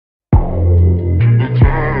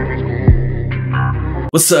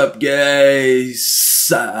What's up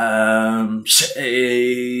guys, I'm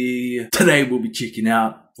Shay. Today we'll be checking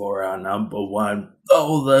out for our #1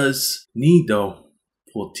 Lolas NIDO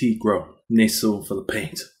FORTIGROW Nestlé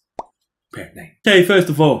Philippines. Parent name. Okay, first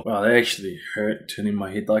of all, wow, that actually hurt turning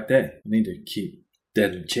my head like that. I need to keep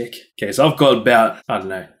that in check. Okay, so I've got about, I don't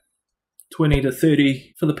know, 20 to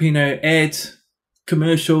 30 Filipino ads,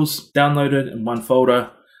 commercials downloaded in one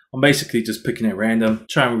folder. I'm basically just picking at random,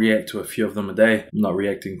 try and react to a few of them a day. I'm not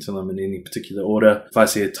reacting to them in any particular order. If I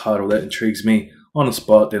see a title that intrigues me on the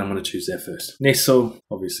spot, then I'm going to choose that first. Nestlé,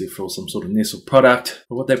 obviously for some sort of Nestlé product.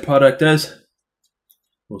 But what that product is,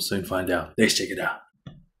 we'll soon find out. Let's check it out.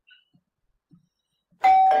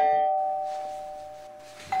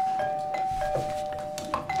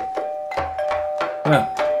 Ah,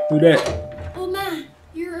 who that? Oh ma,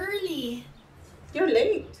 you're early. You're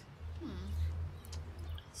late.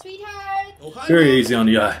 Sweetheart! Oh, hi, Very Ma. easy on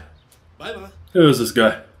the eye. Bye, Ma. Who is this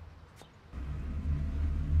guy?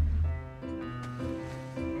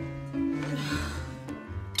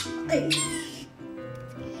 Good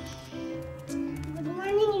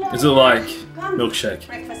morning, Lola. Is it like Come. milkshake?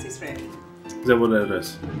 Breakfast is ready. Is that what it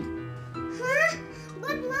is? Huh?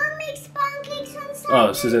 But Mom makes pancakes on Saturday. Oh,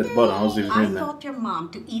 it says at the bottom. I was even I reading that. taught your mom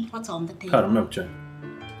to eat what's on the table. Kind of milkshake.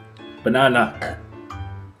 Banana.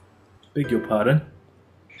 Beg your pardon.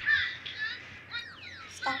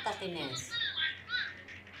 Stop that, Inez.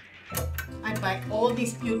 I buy all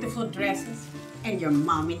these beautiful dresses, and your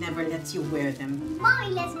mommy never lets you wear them.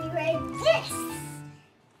 Mommy lets me wear this.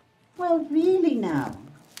 Well, really now.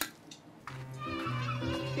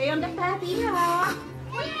 Stay on the patio.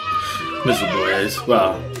 Miserable as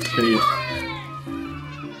well. Can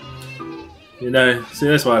you know, see,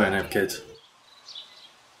 that's why I don't have kids.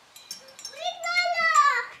 Wait,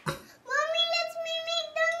 Lola! Mommy lets me make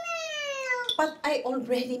the milk. But I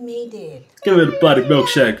already made it. Give it a bloody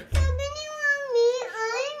milkshake. Sabi ni Mommy,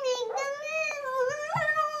 I make the milk.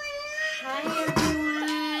 Hi,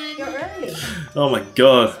 everyone. You're early. Oh my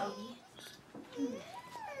god.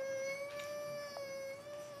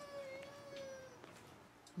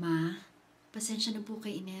 Ma, pasensya na po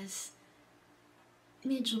kay Inez.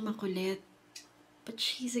 Medyo makulit, but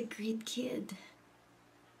she's a great kid.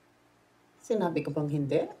 Sinabi ko bang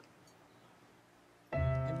hindi?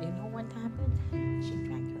 And you know what happened? She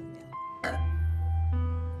drank her milk.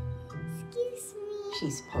 Excuse me.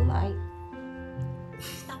 She's polite.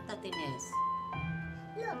 Stop that, Inez.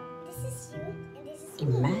 Look, this is you and this is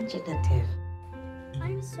me. Imaginative.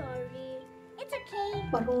 I'm sorry. It's okay.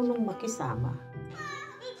 Marunong makisama.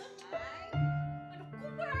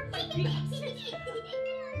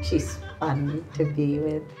 She's fun to be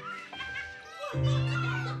with.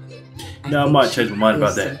 No, I might change my mind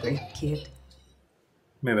about She's that. a great kid.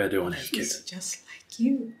 Maybe I do want to have She's kids. just like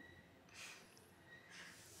you.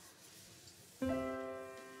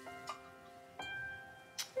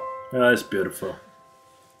 Oh, that's beautiful.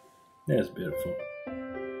 That's beautiful.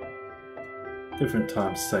 Different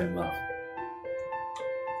times, same love.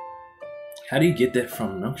 How do you get that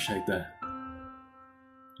from a milkshake though?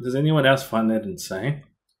 Does anyone else find that insane?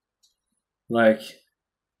 Like,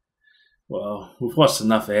 well, we've watched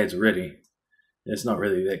enough ads already. It's not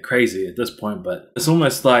really that crazy at this point, but it's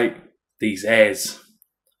almost like these ads,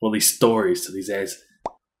 or these stories to these ads,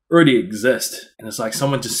 already exist. And it's like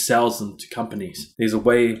someone just sells them to companies. There's a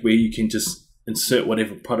way where you can just insert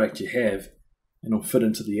whatever product you have and it'll fit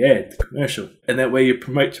into the ad, the commercial. And that way you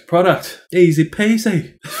promote your product. Easy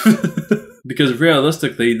peasy. Because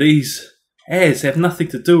realistically, these ads have nothing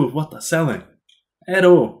to do with what they're selling at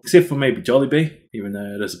all, except for maybe Jollibee, even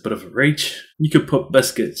though it is a bit of a reach. You could put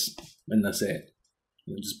biscuits in this ad.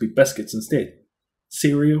 It'll just be biscuits instead.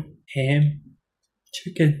 Cereal, ham,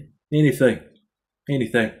 chicken, anything.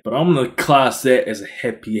 Anything. But I'm going to class that as a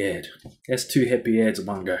happy ad. That's 2 happy ads in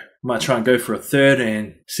one go. I might try and go for a third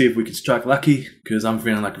and see if we can strike lucky, because I'm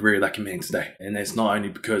feeling like a very lucky man today. And that's not only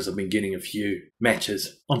because I've been getting a few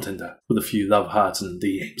matches on Tinder with a few love hearts and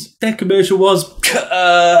DMs. That commercial was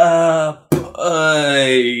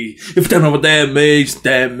if you don't know what that means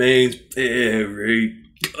very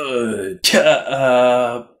good.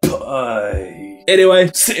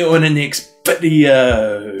 Anyway, see you in the next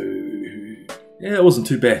video. Yeah, it wasn't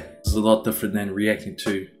too bad. It was a lot different than reacting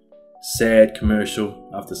to sad commercial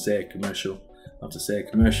after sad commercial after sad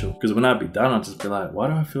commercial. Because when I'd be done, I'd just be like, why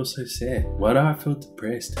do I feel so sad? Why do I feel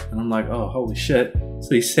depressed? And I'm like, oh, holy shit, it's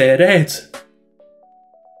these sad ads.